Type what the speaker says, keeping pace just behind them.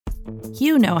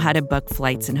You know how to book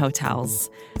flights and hotels.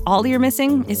 All you're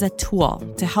missing is a tool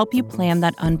to help you plan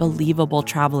that unbelievable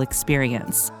travel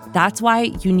experience. That's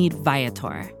why you need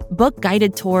Viator. Book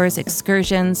guided tours,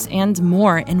 excursions, and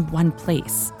more in one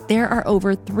place. There are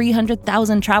over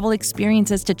 300,000 travel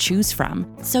experiences to choose from,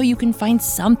 so you can find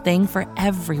something for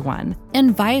everyone.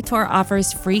 And Viator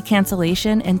offers free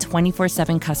cancellation and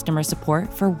 24/7 customer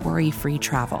support for worry-free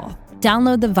travel.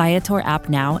 Download the Viator app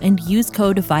now and use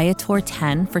code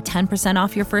Viator10 for 10%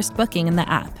 off your first booking in the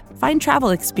app. Find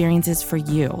travel experiences for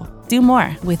you. Do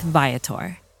more with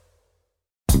Viator.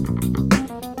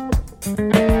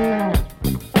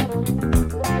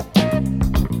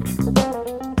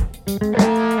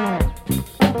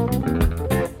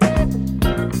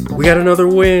 We got another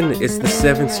win. It's the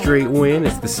 7th straight win.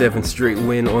 It's the 7th straight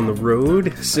win on the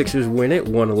road. Sixers win it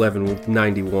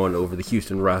 111-91 over the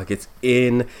Houston Rockets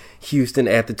in Houston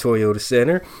at the Toyota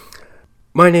Center.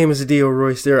 My name is Adil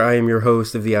Royster. I am your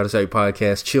host of the Out of Sight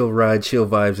podcast. Chill ride, chill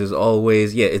vibes as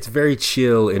always. Yeah, it's very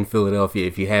chill in Philadelphia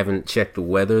if you haven't checked the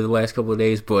weather the last couple of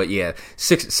days. But yeah,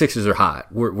 Sixers are hot.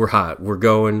 We're hot. We're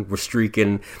going. We're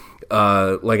streaking.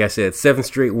 Like I said, 7th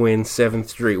straight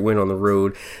win on the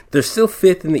road. They're still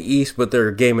 5th in the East, but they're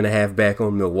a game and a half back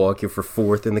on Milwaukee for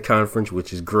 4th in the conference,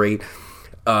 which is great.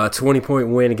 20-point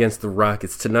win against the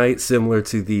Rockets tonight, similar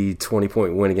to the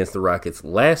 20-point win against the Rockets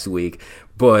last week.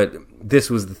 But this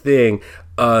was the thing.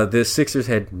 The Sixers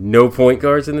had no point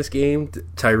guards in this game.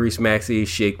 Tyrese Maxey,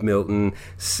 Shake Milton,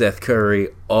 Seth Curry,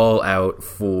 all out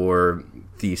for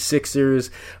the Sixers.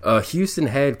 Houston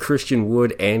had Christian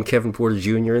Wood and Kevin Porter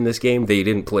Jr. in this game. They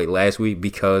didn't play last week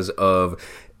because of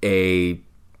a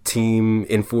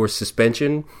team-enforced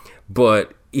suspension,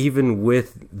 but even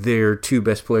with their two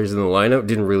best players in the lineup,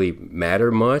 didn't really matter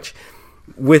much.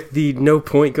 With the no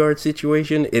point guard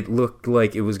situation, it looked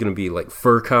like it was going to be like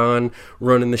Furkan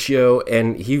running the show,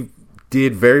 and he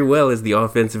did very well as the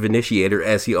offensive initiator,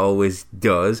 as he always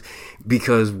does,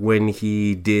 because when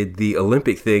he did the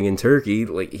Olympic thing in Turkey,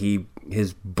 like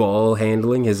his ball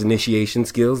handling, his initiation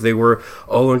skills, they were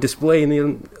all on display in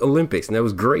the Olympics, and that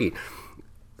was great.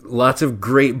 Lots of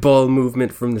great ball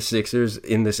movement from the Sixers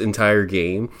in this entire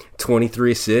game.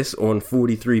 23 assists on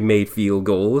 43 made field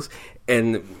goals,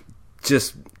 and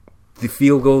just the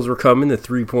field goals were coming, the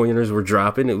three-pointers were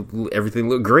dropping, everything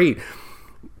looked great.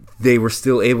 They were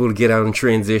still able to get out in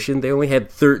transition. They only had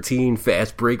 13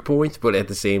 fast break points, but at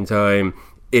the same time,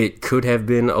 it could have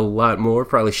been a lot more,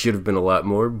 probably should have been a lot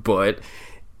more, but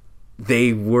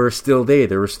they were still there.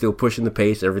 They were still pushing the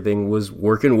pace. Everything was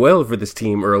working well for this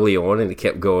team early on, and it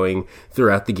kept going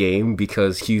throughout the game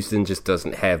because Houston just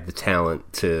doesn't have the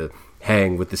talent to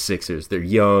hang with the Sixers. They're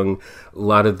young. A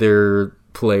lot of their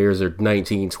players are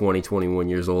 19, 20, 21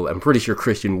 years old. I'm pretty sure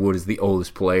Christian Wood is the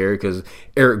oldest player because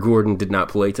Eric Gordon did not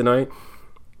play tonight.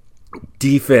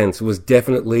 Defense was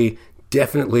definitely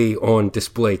on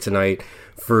display tonight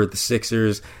for the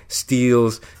Sixers.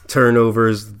 Steals,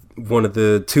 turnovers,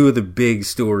 two of the big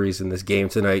stories in this game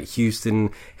tonight.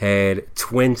 Houston had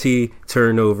 20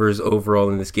 turnovers overall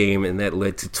in this game, and that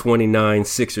led to 29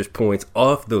 Sixers points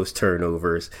off those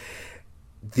turnovers.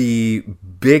 The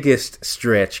biggest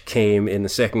stretch came in the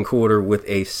second quarter with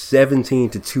a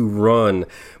 17-2 run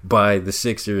by the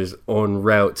Sixers en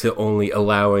route to only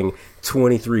allowing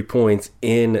 23 points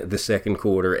in the second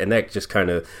quarter, and that just kind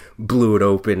of blew it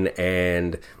open,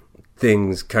 and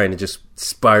things kind of just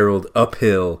spiraled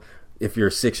uphill if you're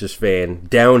a Sixers fan,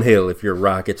 downhill if you're a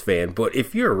Rockets fan. But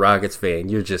if you're a Rockets fan,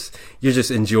 you're just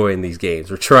enjoying these games,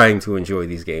 or trying to enjoy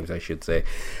these games, I should say.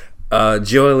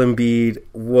 Joel Embiid,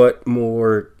 what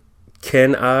more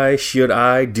do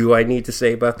I need to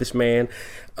say about this man?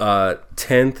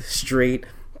 10th straight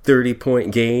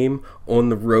 30-point game on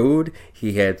the road.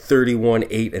 He had 31,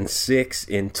 8, and 6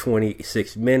 in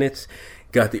 26 minutes.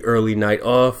 Got the early night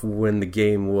off when the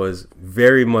game was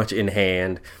very much in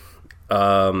hand.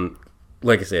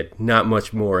 Like I said, not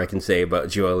much more I can say about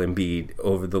Joel Embiid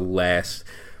over the last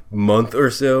month or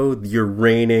so. Your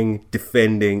reigning,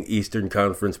 defending Eastern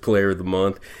Conference Player of the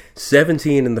Month.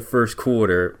 17 in the first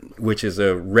quarter, which is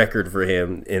a record for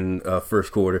him in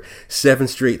first quarter. 7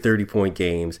 straight 30-point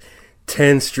games.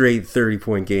 10 straight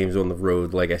 30-point games on the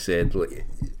road. Like I said,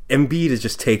 Embiid is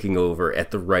just taking over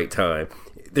at the right time.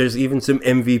 There's even some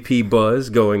MVP buzz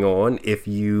going on. If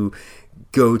you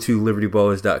go to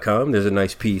libertyballers.com, there's a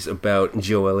nice piece about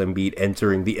Joel Embiid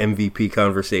entering the MVP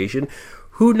conversation.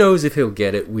 Who knows if he'll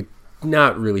get it? We're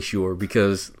not really sure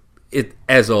because,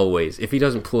 as always, if he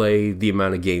doesn't play the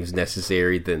amount of games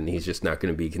necessary, then he's just not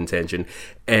going to be contention.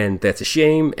 And that's a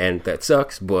shame, and that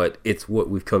sucks, but it's what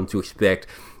we've come to expect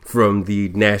from the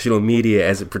national media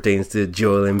as it pertains to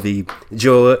Joel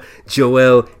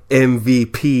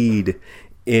MVP'd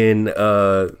in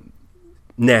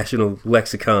national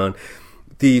lexicon.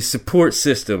 The support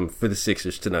system for the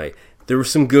Sixers tonight. There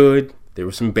was some good, there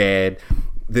was some bad.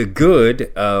 The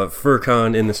good,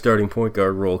 Furkan in the starting point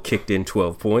guard role kicked in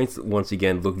 12 points. Once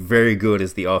again, looked very good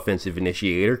as the offensive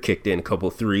initiator. Kicked in a couple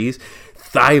threes.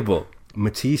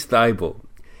 Matisse Thybulle,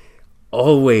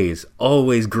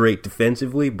 always great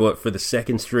defensively, but for the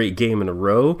second straight game in a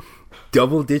row,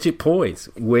 double-digit points,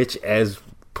 which, as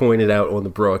pointed out on the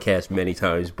broadcast many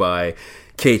times by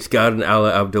Kate Scott and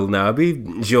Ala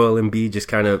Abdelnaby, Joel Embiid just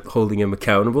kind of holding him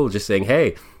accountable, just saying,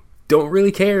 hey, don't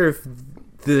really care if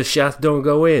the shots don't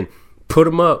go in. Put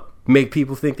them up. Make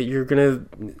people think that you're going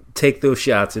to take those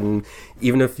shots, and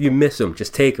even if you miss them,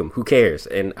 just take them. Who cares?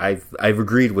 And I've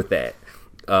agreed with that.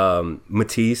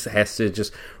 Matisse has to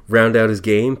just round out his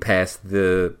game past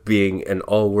being an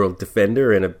all-world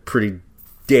defender and a pretty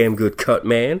damn good cut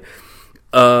man.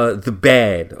 The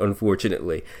bad,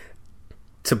 unfortunately,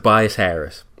 Tobias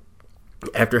Harris.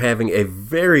 After having a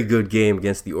very good game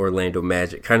against the Orlando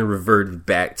Magic, kind of reverted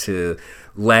back to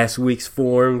last week's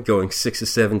form, going 6 of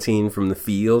 17 from the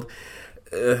field.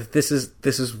 This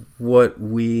is what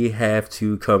we have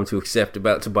to come to accept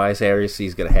about Tobias Harris.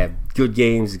 He's going to have good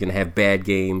games, he's going to have bad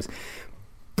games,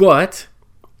 but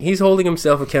he's holding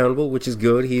himself accountable, which is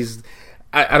good.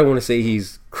 I don't want to say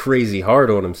he's crazy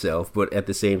hard on himself, but at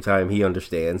the same time, he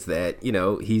understands that,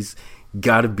 he's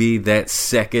got to be that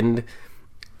second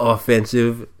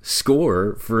offensive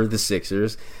scorer for the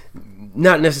Sixers.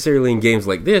 Not necessarily in games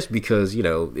like this because,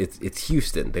 it's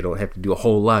Houston. They don't have to do a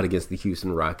whole lot against the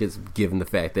Houston Rockets, given the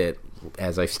fact that,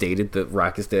 as I've stated, the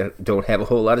Rockets don't have a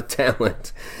whole lot of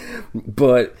talent.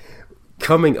 But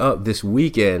coming up this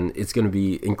weekend, it's going to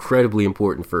be incredibly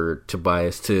important for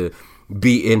Tobias to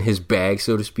be in his bag,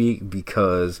 so to speak,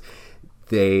 because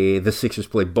the Sixers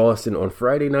play Boston on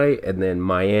Friday night and then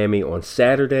Miami on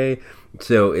Saturday.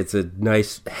 So it's a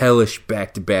nice, hellish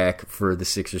back-to-back for the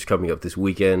Sixers coming up this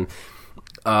weekend.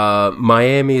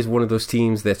 Miami is one of those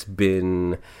teams that's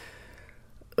been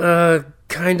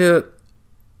kind of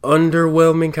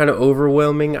underwhelming, kind of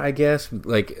overwhelming, I guess.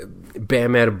 Like,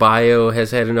 Bam Adebayo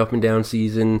has had an up-and-down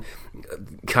season.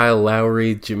 Kyle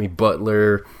Lowry, Jimmy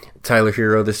Butler, Tyler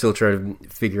Hero, they're still trying to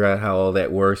figure out how all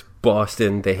that works.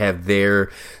 Boston, they have their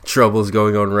troubles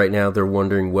going on right now. They're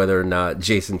wondering whether or not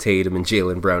Jason Tatum and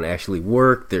Jaylen Brown actually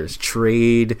work. There's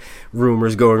trade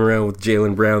rumors going around with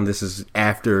Jaylen Brown. This is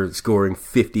after scoring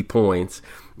 50 points.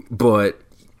 But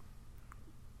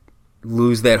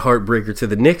lose that heartbreaker to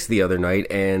the Knicks the other night,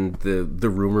 and the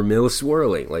rumor mill is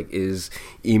swirling. Like, is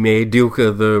Ime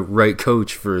Udoka the right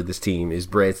coach for this team? Is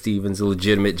Brad Stevens a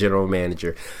legitimate general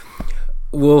manager?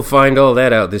 We'll find all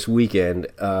that out this weekend.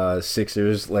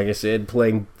 Sixers, like I said,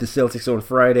 playing the Celtics on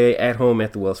Friday at home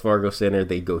at the Wells Fargo Center.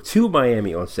 They go to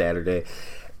Miami on Saturday.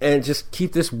 And just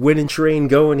keep this winning train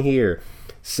going here.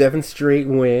 7th straight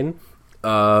win.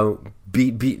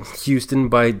 Beat Houston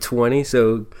by 20.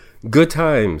 So good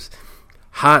times.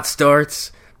 Hot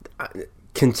starts.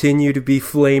 Continue to be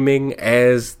flaming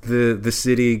as the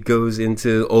city goes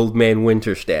into old man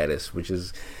winter status, which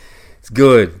is... it's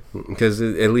good, because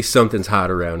at least something's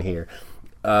hot around here.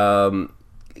 I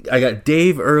got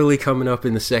Dave Early coming up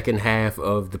in the second half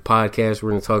of the podcast.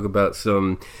 We're going to talk about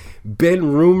some Ben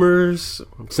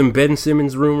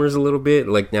Simmons rumors a little bit.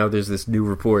 Like, now there's this new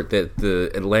report that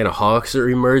the Atlanta Hawks are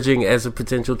emerging as a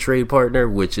potential trade partner,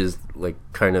 which is, like,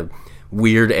 kind of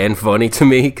weird and funny to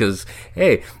me, because,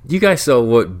 hey, you guys saw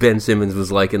what Ben Simmons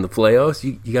was like in the playoffs.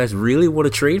 You guys really want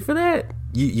to trade for that?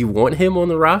 You want him on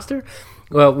the roster?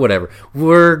 Well, whatever.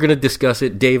 We're going to discuss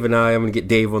it. Dave and I'm going to get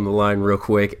Dave on the line real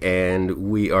quick, and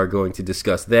we are going to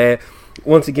discuss that.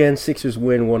 Once again, Sixers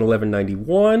win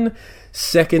 111-91.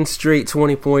 Second straight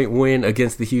 20-point win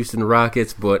against the Houston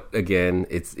Rockets, but again,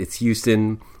 it's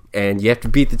Houston, and you have to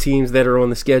beat the teams that are on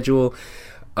the schedule.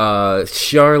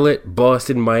 Charlotte,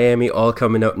 Boston, Miami, all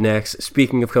coming up next.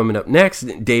 Speaking of coming up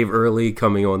next, Dave Early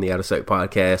coming on the Out of Sight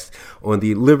podcast on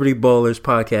the Liberty Ballers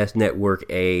Podcast Network,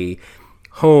 a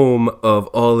home of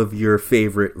all of your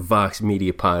favorite Vox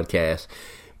Media podcasts.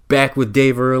 Back with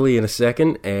Dave Early in a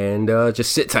second, and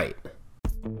just sit tight.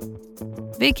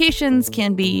 Vacations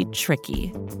can be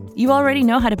tricky. You already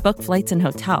know how to book flights and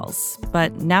hotels,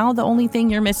 but now the only thing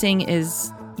you're missing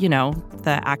is,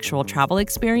 the actual travel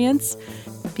experience.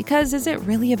 Because is it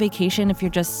really a vacation if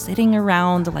you're just sitting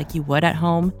around like you would at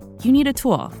home? You need a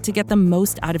tool to get the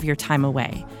most out of your time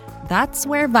away. That's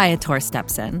where Viator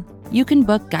steps in. You can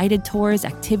book guided tours,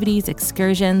 activities,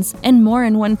 excursions, and more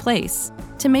in one place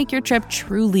to make your trip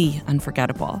truly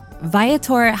unforgettable.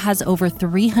 Viator has over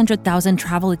 300,000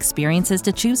 travel experiences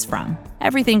to choose from.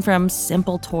 Everything from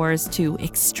simple tours to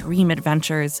extreme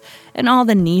adventures and all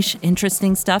the niche,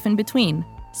 interesting stuff in between.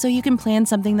 So you can plan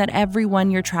something that everyone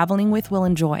you're traveling with will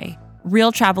enjoy.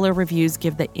 Real traveler reviews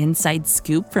give the inside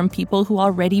scoop from people who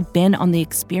already been on the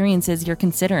experiences you're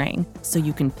considering, so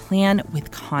you can plan with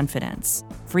confidence.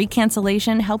 Free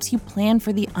cancellation helps you plan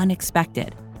for the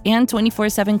unexpected. And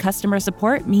 24/7 customer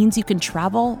support means you can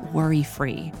travel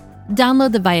worry-free.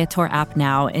 Download the Viator app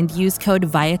now and use code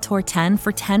Viator10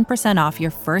 for 10% off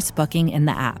your first booking in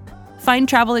the app. Find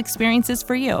travel experiences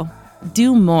for you.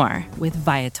 Do more with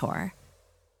Viator.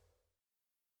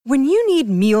 When you need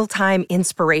mealtime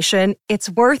inspiration,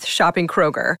 it's worth shopping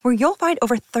Kroger, where you'll find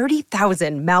over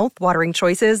 30,000 mouth-watering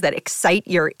choices that excite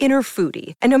your inner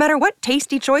foodie. And no matter what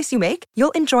tasty choice you make,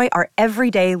 you'll enjoy our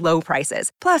everyday low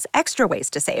prices, plus extra ways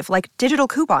to save, like digital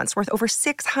coupons worth over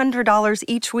 $600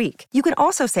 each week. You can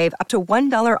also save up to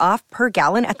 $1 off per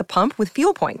gallon at the pump with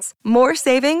fuel points. More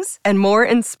savings and more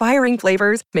inspiring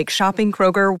flavors make shopping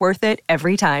Kroger worth it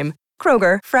every time.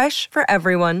 Kroger, fresh for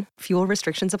everyone. Fuel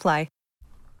restrictions apply.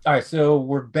 All right, so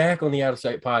we're back on the Out of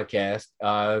Sight podcast.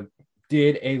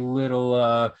 Did a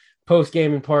little post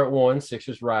game in part one,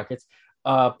 Sixers Rockets.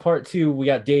 Part two, we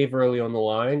got Dave early on the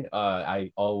line.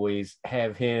 I always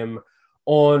have him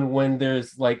on when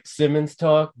there's like Simmons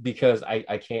talk because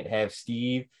I can't have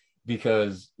Steve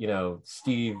because, you know,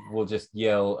 Steve will just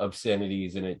yell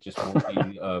obscenities and it just won't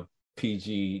be a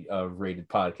PG rated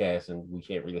podcast, and we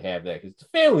can't really have that because it's a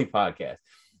family podcast.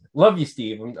 Love you,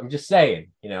 Steve. I'm just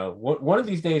saying, you know, one of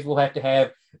these days we'll have to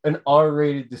have an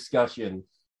R-rated discussion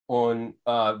on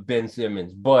Ben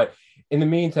Simmons. But in the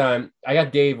meantime, I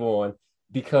got Dave on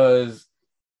because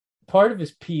part of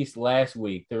his piece last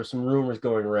week, there were some rumors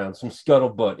going around, some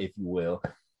scuttlebutt, if you will.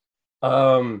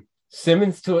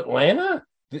 Simmons to Atlanta?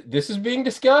 This is being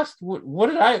discussed? What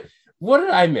did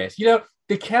I miss? You know,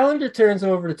 the calendar turns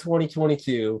over to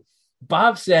 2022.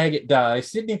 Bob Saget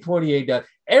dies. Sidney Poitier dies.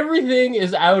 Everything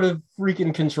is out of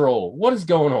freaking control. What is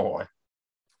going on?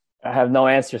 I have no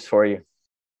answers for you.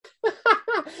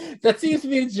 That seems to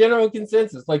be the general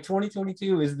consensus. Like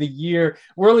 2022 is the year.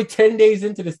 We're only 10 days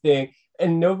into this thing,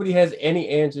 and nobody has any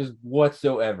answers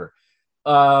whatsoever.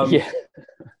 Yeah.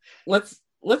 Let's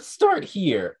start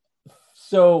here.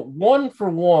 So 1 for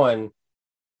 1,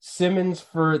 Simmons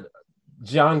for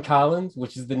John Collins,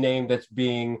 which is the name that's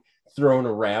being thrown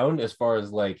around as far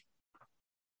as like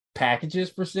packages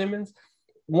for Simmons.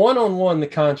 1-on-1, the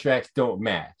contracts don't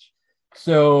match.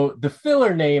 So the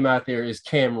filler name out there is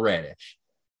Cam Reddish.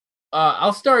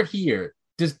 I'll start here.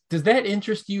 Does that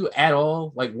interest you at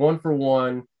all? Like 1 for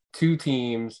 1, 2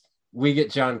 teams, we get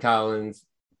John Collins,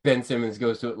 Ben Simmons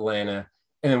goes to Atlanta,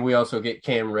 and then we also get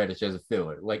Cam Reddish as a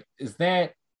filler. Like, does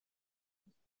that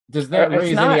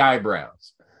raise any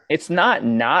eyebrows? It's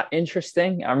not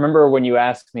interesting. I remember when you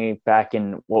asked me back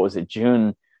in, what was it,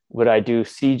 June, would I do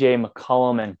CJ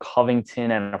McCollum and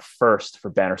Covington and a first for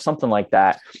Ben or something like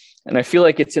that? And I feel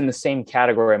like it's in the same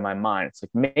category in my mind. It's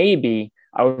like, maybe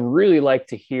I would really like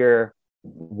to hear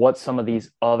what some of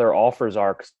these other offers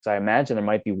are, because I imagine there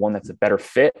might be one that's a better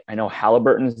fit. I know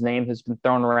Halliburton's name has been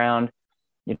thrown around.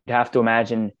 You'd have to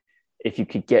imagine if you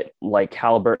could get like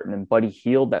Halliburton and Buddy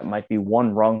Hield, that might be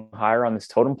one rung higher on this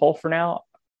totem pole for now.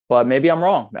 But maybe I'm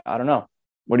wrong. I don't know.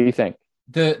 What do you think?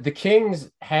 The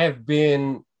Kings have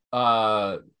been,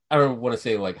 I don't want to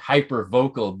say like hyper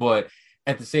vocal, but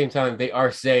at the same time, they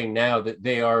are saying now that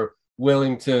they are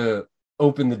willing to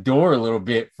open the door a little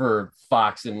bit for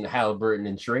Fox and Halliburton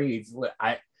in trades.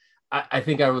 I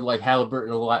think I would like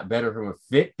Halliburton a lot better from a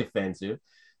fit defensive.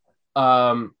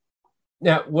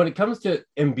 Now, when it comes to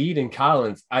Embiid and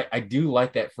Collins, I do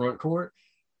like that front court.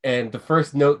 And the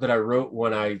first note that I wrote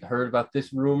when I heard about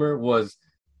this rumor was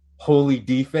holy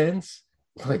defense.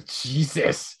 Like,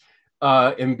 Jesus,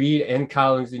 Embiid and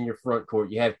Collins in your front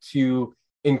court. You have 2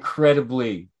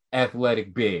 incredibly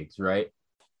athletic bigs, right?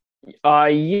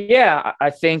 Yeah, I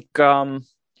think,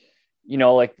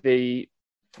 like the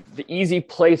easy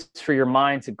place for your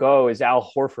mind to go is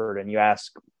Al Horford. And you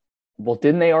ask, well,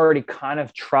 didn't they already kind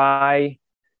of try?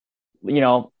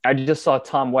 I just saw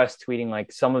Tom West tweeting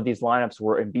like some of these lineups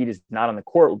where Embiid is not on the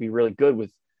court would be really good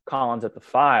with Collins at the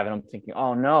 5. And I'm thinking,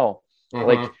 oh no,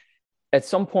 like at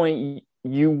some point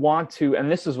you want to,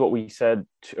 and this is what we said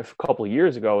a couple of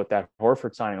years ago with that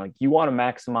Horford signing, like you want to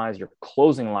maximize your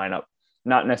closing lineup,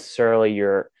 not necessarily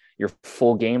your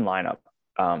full game lineup.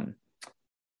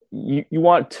 You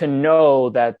want to know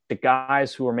that the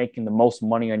guys who are making the most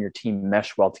money on your team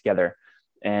mesh well together.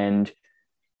 And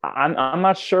I'm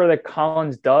not sure that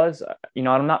Collins does.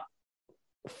 I'm not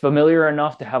familiar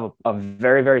enough to have a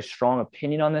very, very strong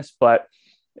opinion on this, but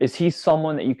is he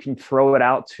someone that you can throw it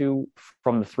out to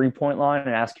from the 3-point line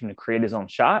and ask him to create his own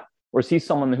shot? Or is he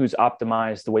someone who's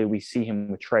optimized the way we see him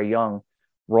with Trae Young,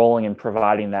 rolling and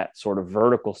providing that sort of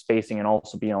vertical spacing and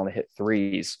also being able to hit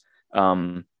threes?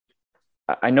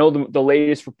 I know the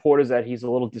latest report is that he's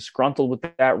a little disgruntled with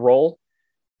that role.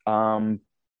 The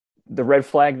red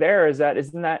flag there is that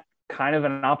isn't that kind of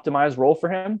an optimized role for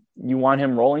him? You want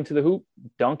him rolling to the hoop,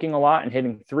 dunking a lot and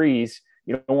hitting threes.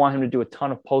 You don't want him to do a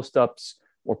ton of post-ups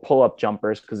or pull-up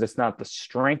jumpers because it's not the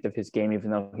strength of his game,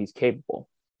 even though he's capable.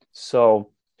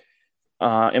 So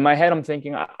in my head, I'm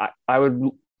thinking I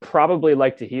would probably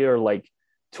like to hear like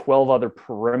 12 other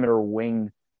perimeter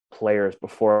wing players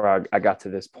before I got to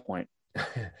this point.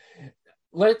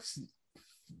 Let's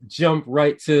jump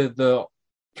right to the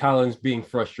Collins being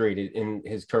frustrated in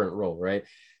his current role, right?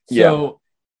 So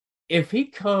if he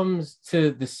comes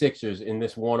to the Sixers in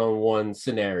this one-on-one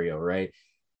scenario, right?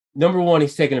 Number one,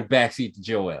 he's taking a backseat to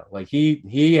Joel. Like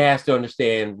he has to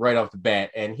understand right off the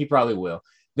bat, and he probably will,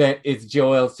 that it's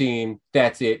Joel's team.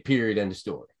 That's it. Period. End of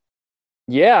story.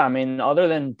 Yeah, I mean, other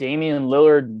than Damian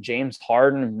Lillard, James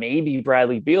Harden, maybe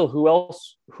Bradley Beal, who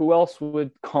else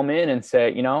would come in and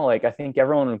say, like I think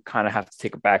everyone would kind of have to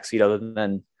take a backseat other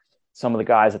than some of the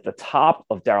guys at the top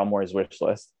of Daryl Morey's wish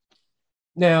list.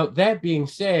 Now, that being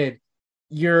said,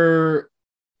 you're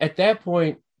at that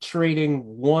point trading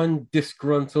one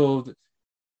disgruntled,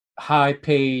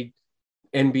 high-paid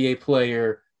NBA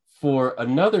player for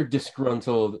another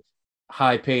disgruntled,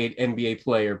 high-paid NBA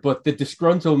player, but the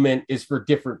disgruntlement is for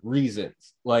different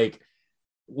reasons. Like,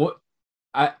 what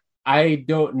I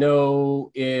don't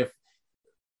know if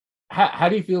how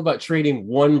do you feel about trading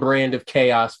one brand of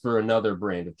chaos for another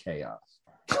brand of chaos?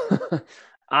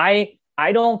 I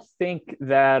don't think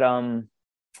that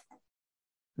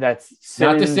that's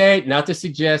Simmons... not to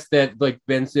suggest that like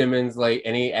Ben Simmons, like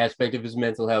any aspect of his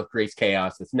mental health creates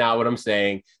chaos. That's not what I'm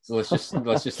saying. So let's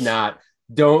just not.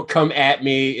 Don't come at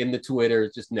me in the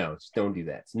Twitter. Just don't do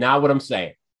that. It's not what I'm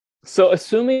saying. So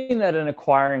assuming that an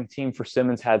acquiring team for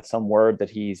Simmons had some word that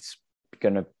he's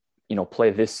going to, play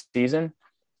this season,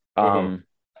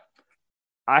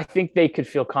 I think they could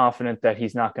feel confident that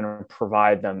he's not going to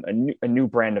provide them a new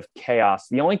brand of chaos.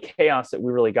 The only chaos that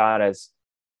we really got as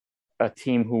a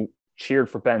team who cheered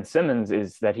for Ben Simmons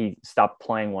is that he stopped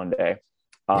playing one day.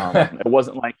 It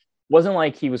wasn't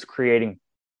like he was creating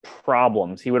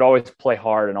problems. He would always play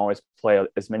hard and always play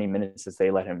as many minutes as they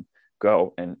let him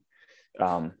go, and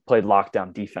played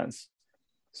lockdown defense.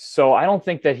 So I don't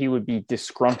think that he would be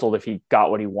disgruntled if he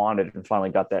got what he wanted and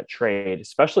finally got that trade,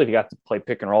 especially if he got to play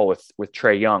pick and roll with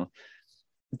Trae Young.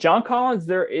 John Collins,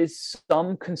 there is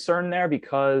some concern there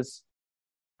because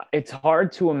it's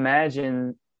hard to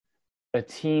imagine a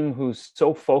team who's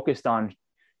so focused on,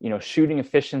 shooting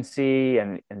efficiency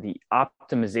and the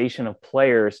optimization of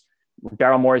players.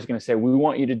 Daryl Morey is going to say, we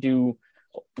want you to do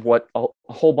what a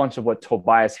whole bunch of what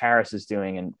Tobias Harris is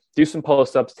doing and do some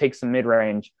post-ups, take some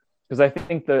mid-range. Because I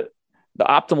think the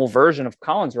optimal version of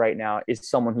Collins right now is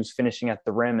someone who's finishing at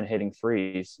the rim and hitting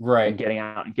threes, right, and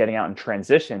getting out in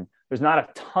transition. There's not a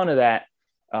ton of that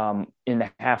in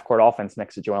the half-court offense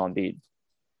next to Joel Embiid.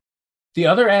 The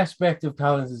other aspect of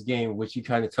Collins' game, which you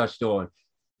kind of touched on,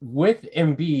 with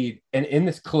Embiid and in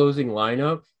this closing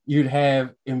lineup, you'd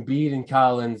have Embiid and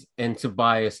Collins and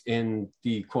Tobias in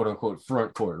the quote-unquote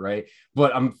front court, right?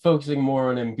 But I'm focusing more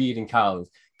on Embiid and Collins.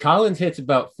 Collins hits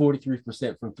about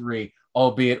 43% from three,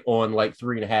 albeit on like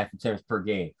 3.5 attempts per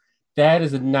game. That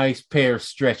is a nice pair of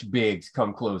stretch bigs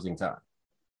come closing time.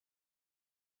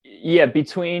 Yeah,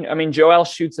 Joel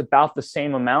shoots about the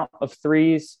same amount of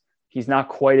threes. He's not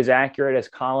quite as accurate as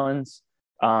Collins.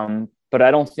 But I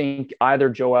don't think either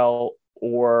Joel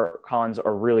or Collins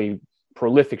are really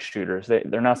prolific shooters.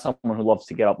 They're not someone who loves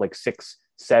to get up like 6-7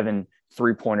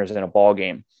 3-pointers in a ball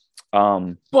game.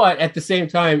 But at the same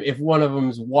time, if one of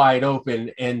them's wide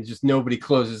open and just nobody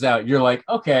closes out, you're like,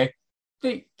 okay,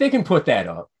 they can put that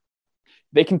up.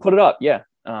 They can put it up, yeah.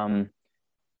 And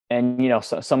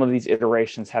some of these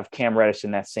iterations have Cam Reddish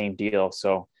in that same deal,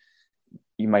 so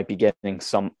you might be getting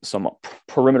some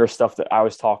perimeter stuff that I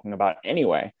was talking about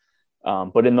anyway.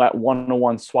 But in that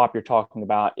one-on-one swap you're talking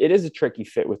about, it is a tricky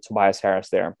fit with Tobias Harris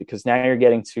there, because now you're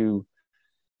getting to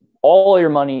all your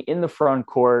money in the front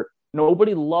court.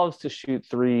 Nobody loves to shoot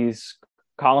threes.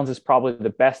 Collins is probably the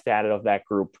best at it of that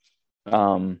group.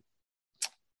 But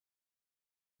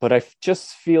I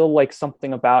just feel like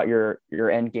something about your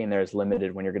end game there is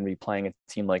limited when you're going to be playing a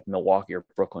team like Milwaukee or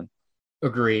Brooklyn.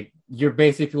 Agreed. You're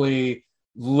basically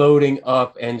loading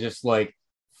up and just like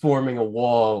forming a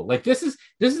wall. Like this is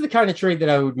the kind of trade that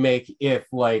I would make if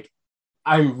like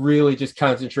I'm really just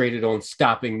concentrated on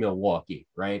stopping Milwaukee,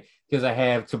 right? Because I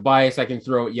have Tobias I can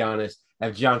throw at Giannis. I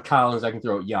have John Collins I can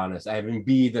throw at Giannis. I have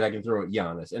Embiid that I can throw at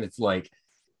Giannis. And it's like,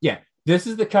 yeah, this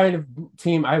is the kind of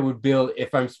team I would build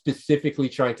if I'm specifically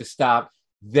trying to stop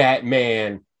that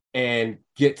man and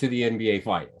get to the NBA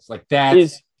Finals. Like that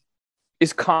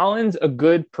is Collins a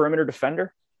good perimeter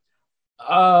defender?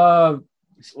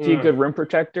 Is he a good rim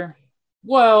protector?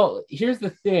 Well, here's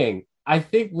the thing. I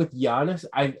think with Giannis,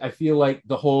 I feel like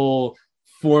the whole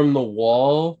form the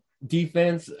wall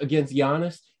defense against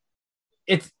Giannis,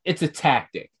 it's a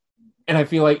tactic. And I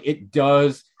feel like it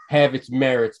does have its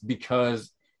merits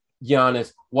because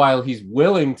Giannis, while he's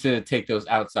willing to take those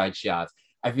outside shots,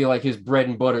 I feel like his bread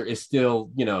and butter is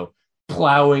still,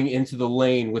 plowing into the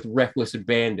lane with reckless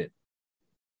abandon.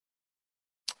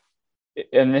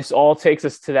 And this all takes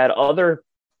us to that other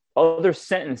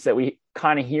sentence that we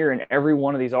kind of hear in every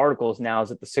one of these articles now, is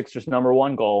that the Sixers' number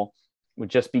one goal would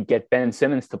just be get Ben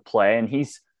Simmons to play. And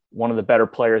he's one of the better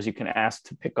players you can ask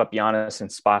to pick up Giannis in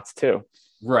spots too.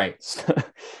 Right. So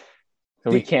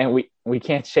we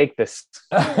can't shake this.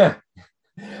 The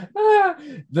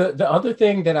other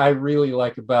thing that I really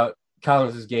like about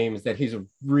Collins' game is that he's a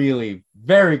really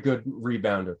very good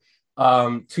rebounder.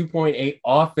 2.8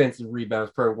 offensive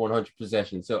rebounds per 100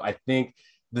 possessions. So I think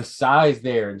the size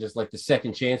there and just like the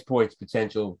second chance points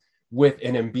potential with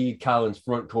an Embiid Collins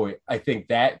front court, I think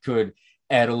that could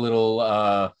add a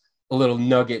little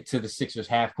nugget to the Sixers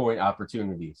half court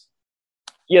opportunities.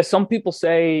 Yeah, some people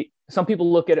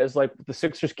look at it as like the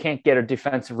Sixers can't get a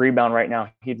defensive rebound right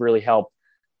now. He'd really help.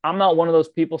 I'm not one of those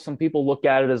people. Some people look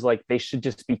at it as like they should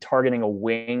just be targeting a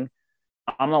wing.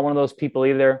 I'm not one of those people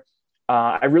either.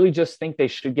 I really just think they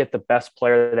should get the best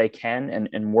player they can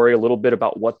and worry a little bit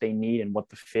about what they need and what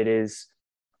the fit is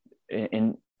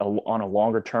on a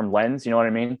longer term lens. You know what I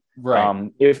mean?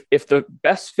 Right. If the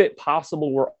best fit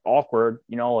possible were awkward,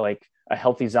 like a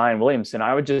healthy Zion Williamson,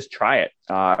 I would just try it.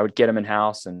 I would get him in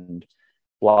house and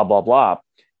blah, blah, blah.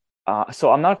 So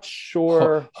I'm not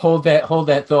sure. Hold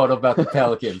that thought about the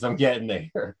Pelicans. I'm getting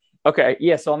there. Okay.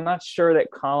 Yeah. So I'm not sure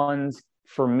that Collins,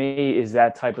 for me, is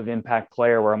that type of impact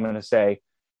player where I'm going to say,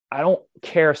 I don't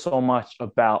care so much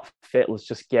about fit. Let's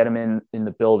just get him in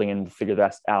the building and figure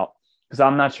that out. Because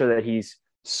I'm not sure that he's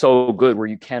so good where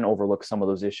you can overlook some of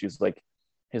those issues, like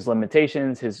his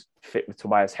limitations, his fit with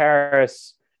Tobias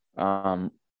Harris,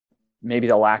 maybe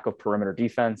the lack of perimeter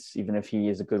defense, even if he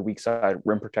is a good weak side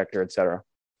rim protector, etc.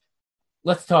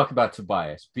 Let's talk about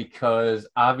Tobias, because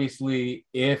obviously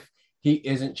if he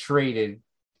isn't traded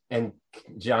and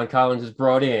John Collins is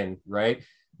brought in, right,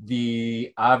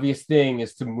 the obvious thing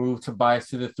is to move Tobias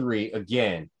to the 3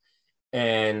 again.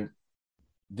 And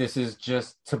this is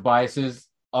just Tobias's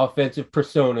offensive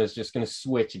persona is just going to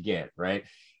switch again, right?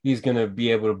 He's going to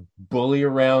be able to bully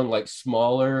around like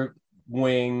smaller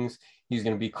wings. He's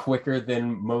going to be quicker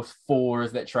than most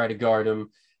 4s that try to guard him.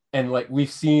 And like we've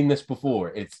seen this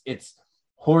before, it's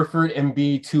Horford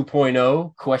Embiid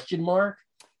 2.0 question mark.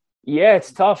 Yeah,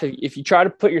 it's tough. If you try to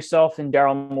put yourself in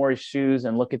Daryl Morey's shoes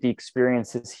and look at the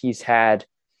experiences he's had,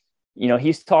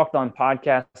 he's talked on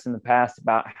podcasts in the past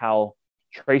about how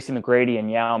Tracy McGrady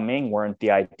and Yao Ming weren't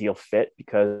the ideal fit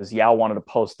because Yao wanted to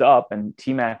post up and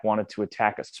T-Mac wanted to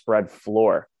attack a spread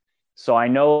floor. So I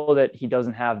know that he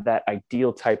doesn't have that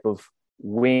ideal type of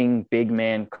wing big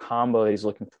man combo that he's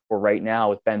looking for right now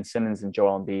with Ben Simmons and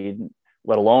Joel Embiid,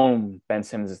 let alone Ben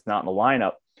Simmons is not in the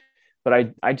lineup.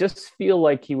 But I just feel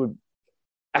like he would,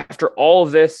 after all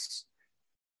of this,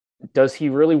 does he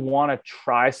really want to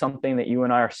try something that you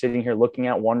and I are sitting here looking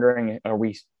at, wondering, are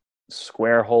we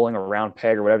square holing a round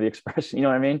peg or whatever the expression, you know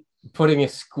what I mean? Putting a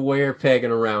square peg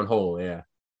in a round hole, yeah.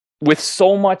 With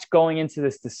so much going into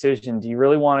this decision, do you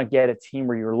really want to get a team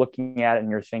where you're looking at it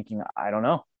and you're thinking, I don't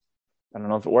know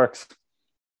if it works.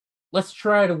 Let's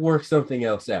try to work something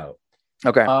else out.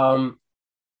 Okay.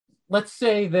 Let's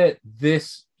say that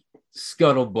this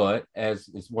scuttlebutt, as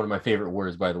is one of my favorite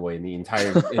words, by the way, in the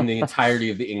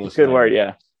entirety of the English. Good word,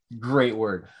 yeah. Great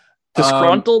word.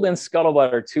 Disgruntled and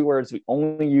scuttlebutt are 2 words we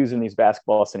only use in these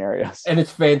basketball scenarios. And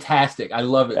it's fantastic. I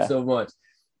love it so much.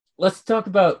 Let's talk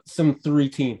about some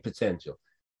 3-team potential.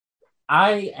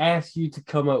 I asked you to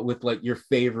come up with like your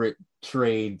favorite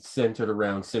trade centered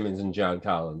around Simmons and John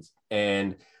Collins.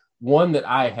 And one that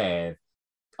I have,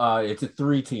 it's a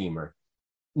 3-teamer.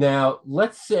 Now,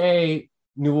 let's say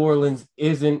New Orleans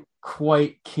isn't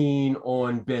quite keen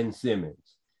on Ben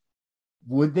Simmons.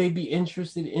 Would they be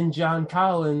interested in John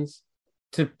Collins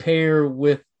to pair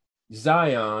with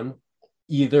Zion,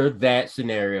 either that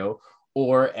scenario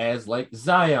or as like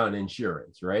Zion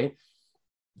insurance, right?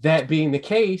 That being the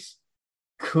case,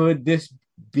 could this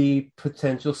be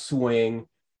potential swing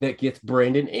that gets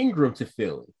Brandon Ingram to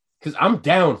Philly? Because I'm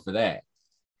down for that.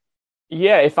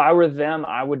 Yeah, if I were them,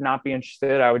 I would not be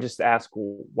interested. I would just ask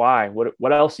why.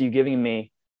 What else are you giving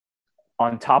me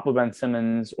on top of Ben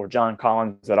Simmons or John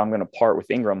Collins that I'm going to part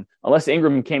with Ingram? Unless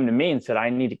Ingram came to me and said, I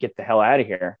need to get the hell out of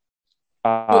here.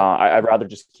 I'd rather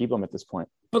just keep him at this point.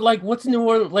 But like, what's New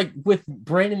Orleans like with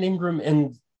Brandon Ingram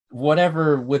and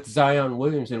whatever with Zion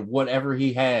Williams and whatever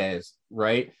he has,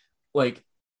 right? Like,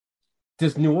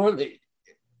 does New Orleans?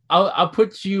 I'll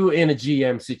put you in a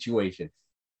GM situation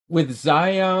with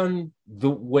Zion the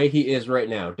way he is right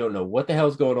now. Don't know what the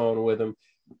hell's going on with him.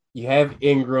 You have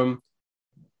Ingram.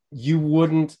 You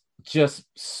wouldn't just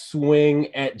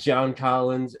swing at John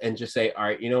Collins and just say, all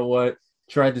right, you know what?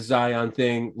 Try the Zion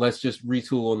thing. Let's just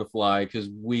retool on the fly because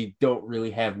we don't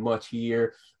really have much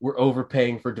here. We're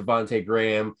overpaying for Devontae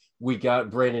Graham. We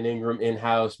got Brandon Ingram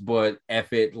in-house, but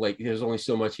F it. Like, there's only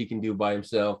so much he can do by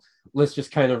himself. Let's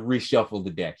just kind of reshuffle the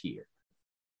deck here.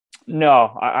 No,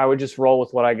 I would just roll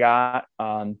with what I got.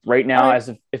 Right now,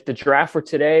 if the draft were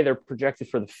today, they're projected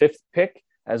for the 5th pick.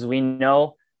 As we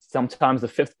know, sometimes the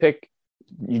 5th pick,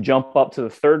 you jump up to the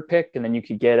 3rd pick, and then you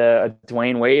could get a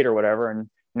Dwayne Wade or whatever, and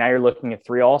now you're looking at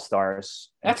 3 all-stars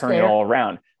and turn it all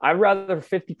around. I'd rather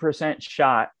 50%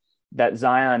 shot that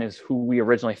Zion is who we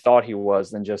originally thought he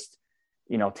was than just,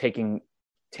 taking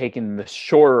the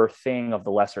shorter thing of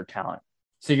the lesser talent.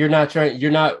 So you're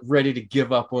not ready to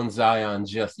give up on Zion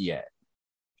just yet.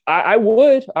 I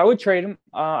would trade him.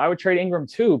 I would trade Ingram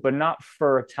too, but not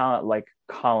for a talent like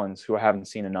Collins, who I haven't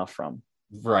seen enough from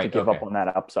to give up on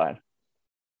that upside.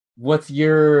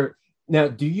 Now,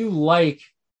 do you like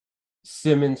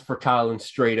Simmons for Collins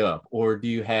straight up, or do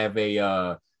you have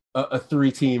a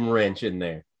 3-team wrench in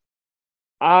there?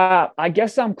 I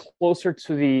guess I'm closer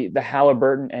to the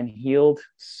Halliburton and Hield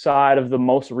side of the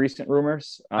most recent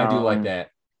rumors. I do like that.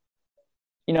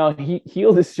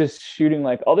 Hield is just shooting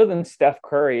like, other than Steph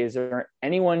Curry, is there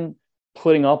anyone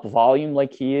putting up volume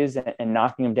like he is and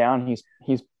knocking him down?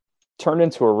 He's turned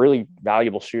into a really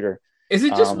valuable shooter. Is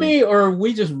it just me, or are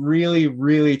we just really,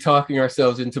 really talking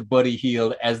ourselves into Buddy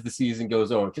Hield as the season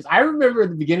goes on? Because I remember at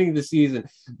the beginning of the season,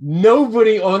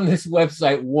 nobody on this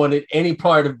website wanted any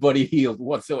part of Buddy Hield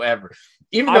whatsoever.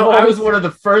 Even though I was one of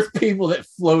the first people that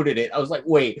floated it. I was like,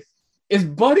 wait, is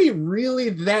Buddy really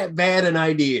that bad an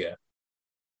idea?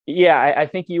 Yeah, I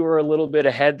think you were a little bit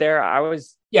ahead there.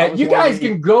 You guys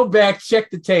can go back, check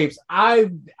the tapes. I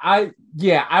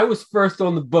was first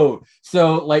on the boat.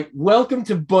 So, welcome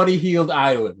to Buddy Hield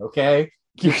Island, okay?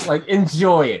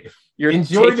 Enjoy it.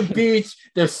 Enjoy the beach.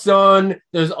 There's sun.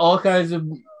 There's all kinds of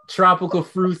tropical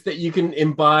fruits that you can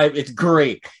imbibe. It's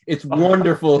great. It's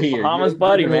wonderful here. Mama's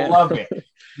buddy, man. Love it.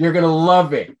 You're going to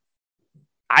love it.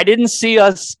 I didn't see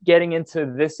us getting into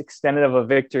this extended of a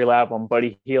victory lap on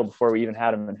Buddy Hield before we even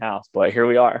had him in house, but here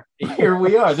we are. Here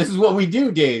we are. This is what we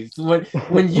do, Dave.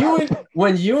 When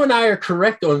you and I are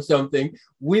correct on something,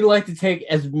 we like to take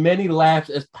as many laps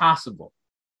as possible.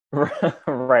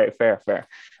 Right. Fair.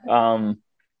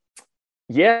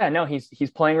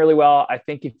 He's playing really well. I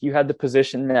think if you had the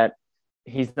position that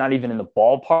he's not even in the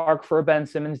ballpark for a Ben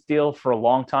Simmons deal for a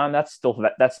long time, that's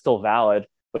still valid.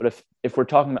 But if we're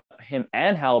talking about him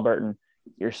and Halliburton,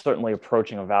 you're certainly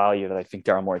approaching a value that I think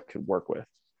Daryl Morey could work with.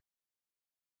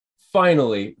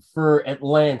 Finally, for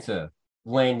Atlanta,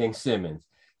 landing Simmons.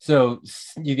 So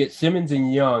you get Simmons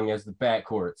and Young as the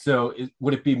backcourt. So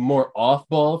would it be more off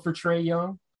ball for Trae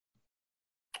Young?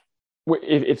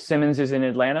 If Simmons is in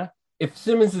Atlanta? If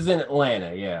Simmons is in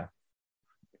Atlanta, yeah.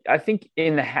 I think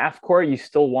in the half court, you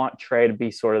still want Trae to be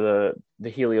sort of the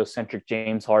heliocentric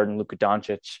James Harden, Luka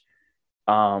Doncic.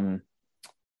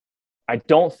 I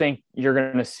don't think you're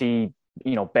going to see,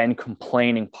 Ben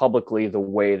complaining publicly the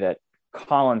way that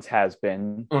Collins has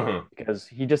been, because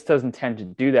he just doesn't tend to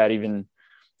do that even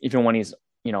when he's,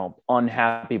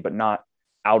 unhappy, but not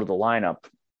out of the lineup.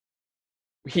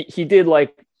 He did,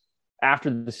 after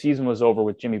the season was over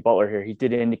with Jimmy Butler here, he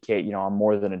did indicate, I'm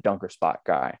more than a dunker spot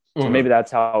guy. So maybe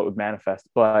that's how it would manifest,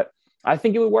 but I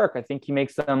think it would work. I think he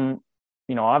makes them,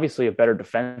 obviously a better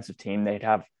defensive team. They'd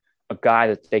have a guy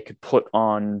that they could put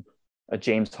on a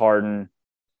James Harden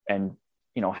and,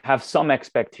 have some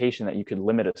expectation that you could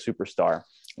limit a superstar,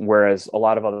 whereas a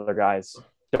lot of other guys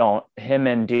don't. Him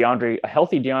and a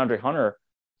healthy DeAndre Hunter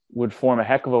would form a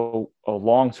heck of a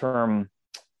long-term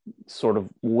sort of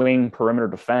wing perimeter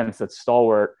defense that's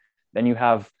stalwart. Then you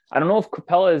have, I don't know if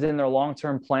Capella is in their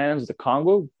long-term plans with the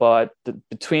Congo, but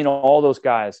between all those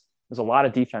guys, there's a lot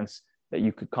of defense that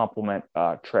you could complement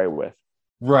Trae with.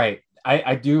 Right.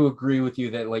 I do agree with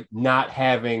you that not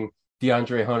having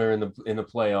DeAndre Hunter in the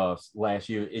playoffs last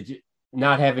year.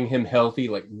 Not having him healthy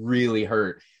like really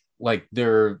hurt. Like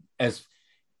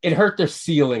it hurt their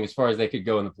ceiling as far as they could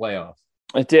go in the playoffs.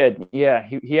 It did. Yeah.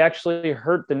 He actually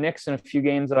hurt the Knicks in a few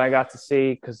games that I got to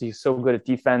see because he's so good at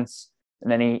defense.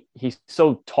 And then he's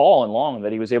so tall and long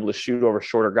that he was able to shoot over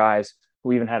shorter guys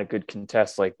who even had a good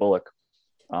contest like Bullock.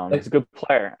 He's a good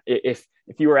player. If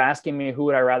you were asking me who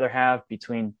would I rather have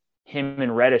between him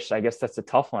and Reddish, I guess that's a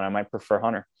tough one. I might prefer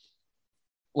Hunter.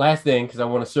 Last thing, because I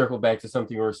want to circle back to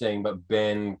something you were saying about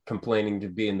Ben complaining to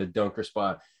be in the dunker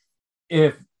spot.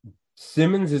 If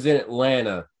Simmons is in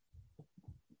Atlanta,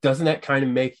 isn't that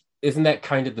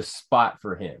kind of the spot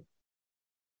for him?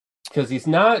 Because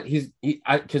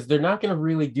because they're not going to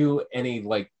really do any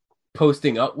like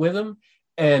posting up with him.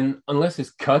 And unless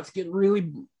his cuts get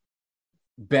really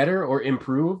better or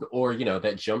improved, or,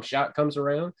 that jump shot comes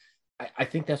around, I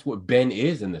think that's what Ben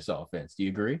is in this offense. Do you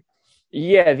agree?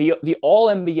 Yeah, the all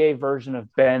NBA version of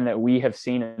Ben that we have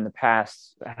seen in the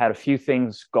past had a few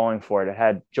things going for it. It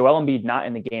had Joel Embiid not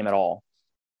in the game at all.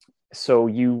 So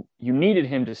you needed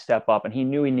him to step up, and he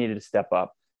knew he needed to step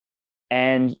up.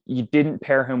 And you didn't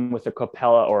pair him with a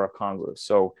Capella or a Kongwu.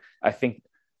 So I think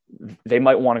they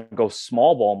might want to go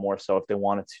small ball more so if they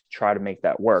wanted to try to make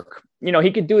that work.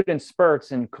 He could do it in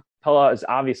spurts, and Capella is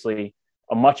obviously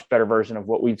a much better version of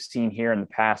what we've seen here in the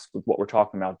past with what we're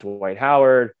talking about, Dwight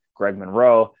Howard, Greg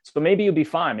Monroe. So maybe you'll be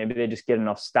fine. Maybe they just get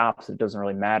enough stops. It doesn't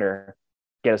really matter.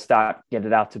 Get a stop, get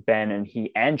it out to Ben, and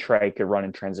he and Trey could run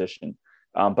in transition.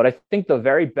 But I think the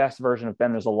very best version of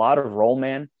Ben, there's a lot of roll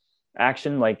man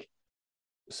action. Like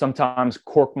sometimes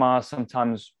Korkmaz,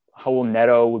 sometimes Raul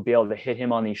Neto would be able to hit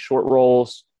him on these short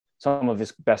rolls, some of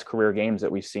his best career games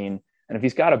that we've seen. And if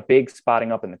he's got a big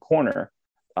spotting up in the corner,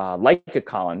 like a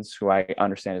Collins, who I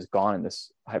understand is gone in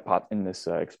this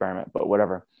experiment, but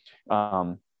whatever.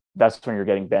 That's when you're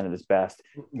getting Ben at his best.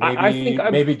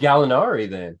 Maybe Gallinari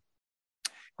then.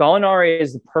 Gallinari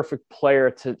is the perfect player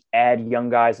to add young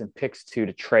guys and picks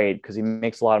to trade because he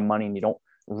makes a lot of money and you don't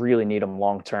really need him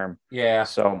long term. Yeah.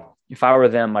 So if I were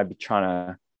them, I'd be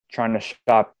trying to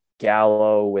shop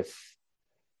Gallo with,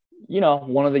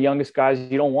 one of the youngest guys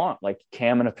you don't want, like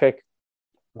Cam and a pick.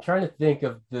 I'm trying to think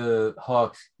of the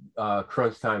Hawks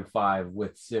crunch time 5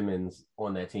 with Simmons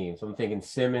on that team. So I'm thinking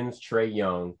Simmons, Trae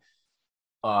Young,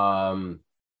 Hunter,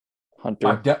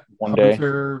 one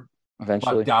Hunter, day.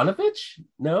 Eventually. Bogdanovich?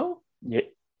 No?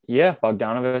 Yeah,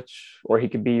 Bogdanovich. Or he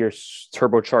could be your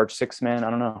turbocharged 6-man.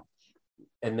 I don't know.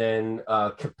 And then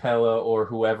Capella or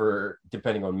whoever,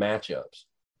 depending on matchups.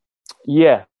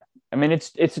 Yeah. I mean,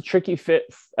 it's a tricky fit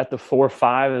at the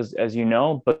 4-5, as you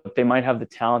know, but they might have the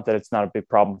talent that it's not a big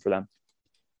problem for them.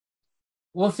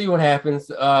 We'll see what happens.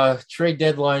 Trade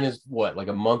deadline is like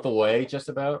a month away, just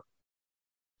about?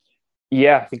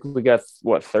 Yeah, I think we got,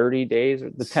 30 days,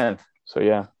 or the 10th. So,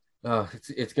 yeah.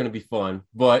 It's going to be fun,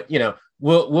 but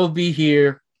we'll be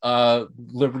here.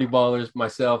 Liberty Ballers,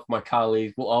 myself, my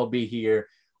colleagues, will all be here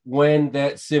when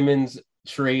that Simmons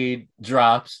trade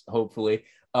drops. Hopefully,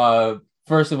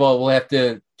 first of all, we'll have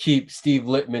to keep Steve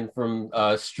Littman from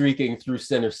streaking through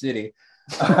Center City,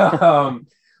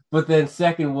 but then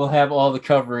second, we'll have all the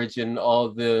coverage and all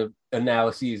the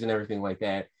analyses and everything like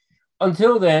that.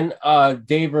 Until then,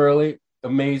 Dave Early,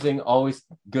 amazing, always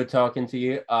good talking to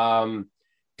you.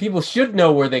 People should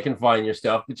know where they can find your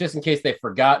stuff, but just in case they've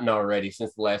forgotten already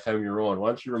since the last time you were on, why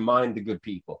don't you remind the good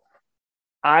people?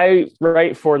 I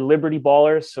write for Liberty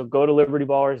Ballers, so go to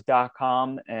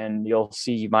libertyballers.com and you'll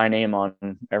see my name on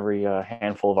every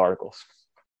handful of articles.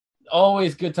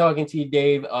 Always good talking to you,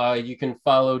 Dave. You can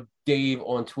follow Dave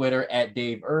on Twitter at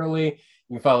Dave Early.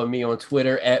 You can follow me on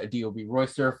Twitter at DOB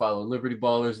Royster. Follow Liberty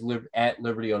Ballers at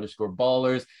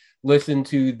Liberty_Ballers. Listen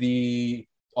to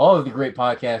all of the great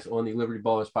podcasts on the Liberty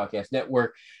Ballers Podcast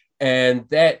Network. And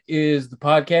that is the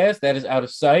podcast. That is Out of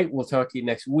Sight. We'll talk to you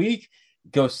next week.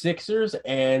 Go Sixers,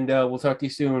 and we'll talk to you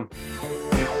soon.